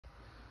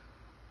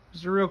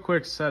Just a real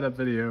quick setup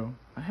video.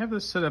 I have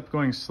this setup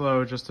going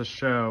slow just to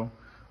show,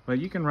 but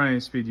you can run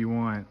any speed you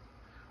want.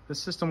 This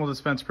system will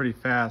dispense pretty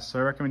fast, so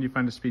I recommend you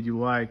find a speed you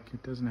like.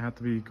 It doesn't have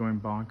to be going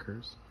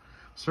bonkers.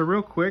 So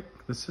real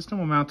quick, the system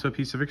will mount to a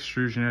piece of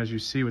extrusion, as you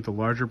see, with the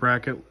larger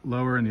bracket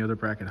lower and the other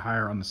bracket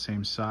higher on the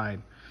same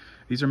side.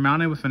 These are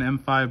mounted with an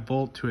M5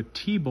 bolt to a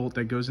T-bolt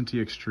that goes into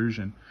the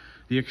extrusion.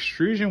 The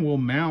extrusion will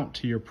mount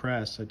to your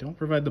press. I don't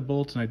provide the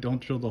bolts and I don't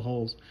drill the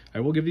holes.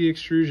 I will give you the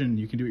extrusion.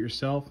 You can do it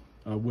yourself.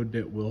 A wood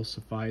bit will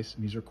suffice,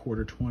 and these are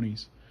 1/4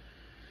 20s.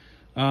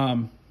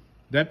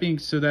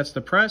 So that's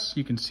the press.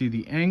 You can see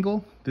the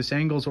angle. This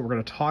angle is what we're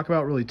going to talk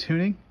about, really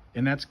tuning,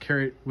 and that's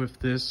carried with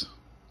this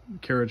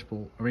carriage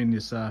bolt.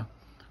 This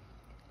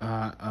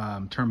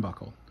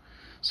turnbuckle.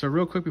 So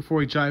real quick before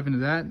we dive into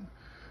that,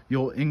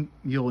 you'll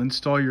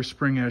install your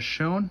spring as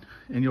shown,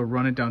 and you'll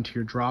run it down to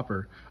your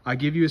dropper. I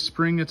give you a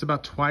spring that's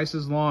about twice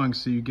as long,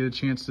 so you get a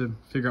chance to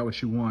figure out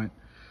what you want.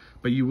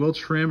 But you will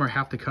trim or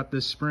have to cut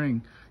this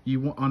spring.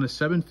 On a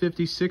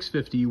 750,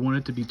 650, you want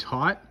it to be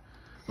taut,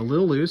 a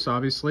little loose,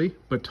 obviously,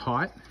 but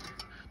taut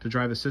to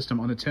drive the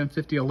system. On the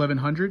 1050,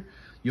 1100,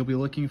 you'll be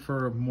looking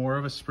for more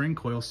of a spring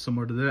coil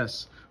similar to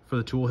this for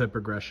the tool head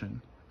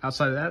progression.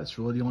 Outside of that, it's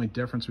really the only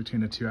difference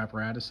between the two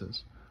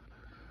apparatuses.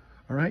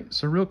 All right,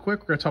 so real quick,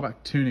 we're gonna talk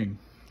about tuning.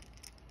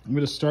 I'm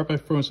gonna start by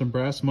throwing some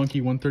Brass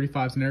Monkey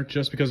 135s in there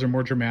just because they're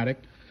more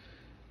dramatic.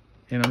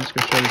 And I'm just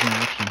gonna show you in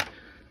action.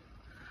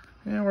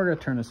 And we're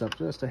gonna turn this up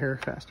just a hair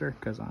faster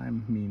because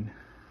I'm mean.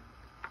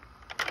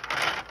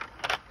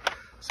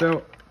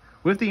 So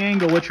with the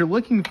angle, what you're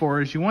looking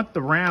for is you want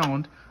the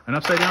round, an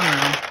upside down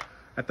round,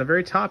 at the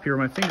very top here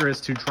where my finger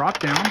is, to drop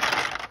down,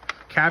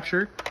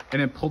 capture,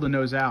 and then pull the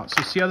nose out.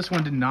 So see how this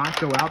one did not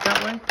go out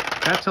that way?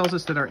 That tells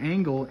us that our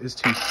angle is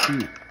too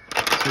steep.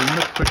 So you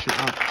want to push it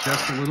up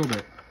just a little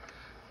bit.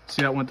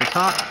 See that one at the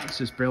top? It's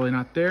just barely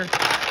not there.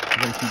 We're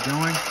gonna keep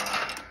going.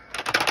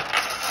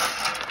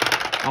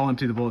 I'll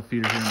empty the bullet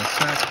feeder here in a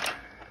sec.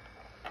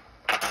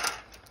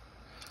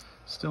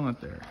 Still not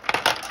there.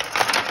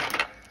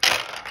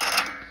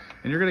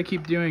 And you're gonna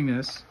keep doing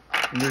this,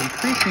 and you're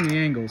increasing the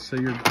angle, so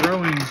you're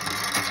growing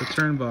the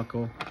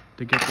turnbuckle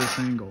to get this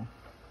angle.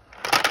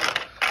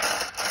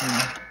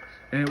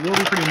 And it will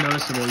be pretty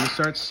noticeable. You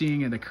start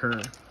seeing it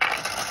occur.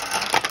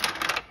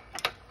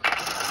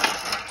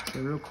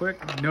 So real quick,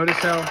 notice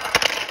how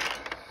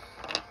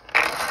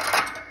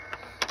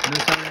we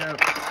have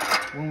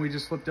when we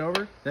just flipped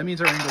over, that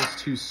means our angle is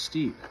too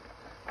steep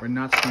or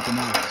not steep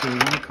enough. So we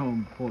want to come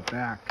and pull it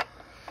back.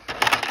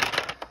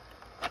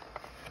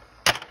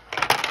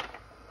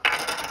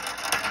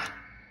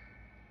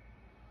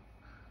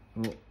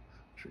 Well,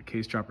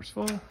 case dropper's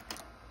full.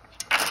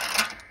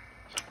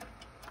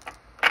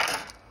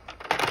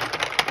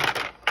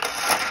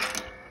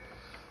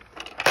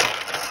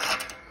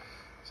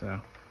 So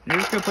you're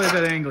just gonna play at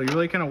that angle. You're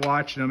really kind of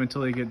watching them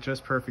until they get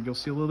just perfect. You'll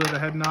see a little bit of a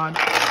head nod,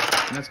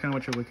 and that's kind of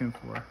what you're looking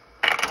for.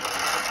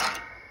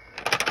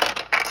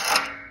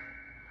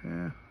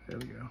 Yeah, there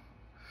we go.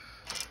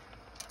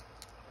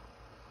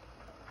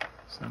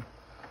 So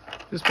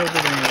just play at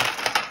that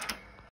angle.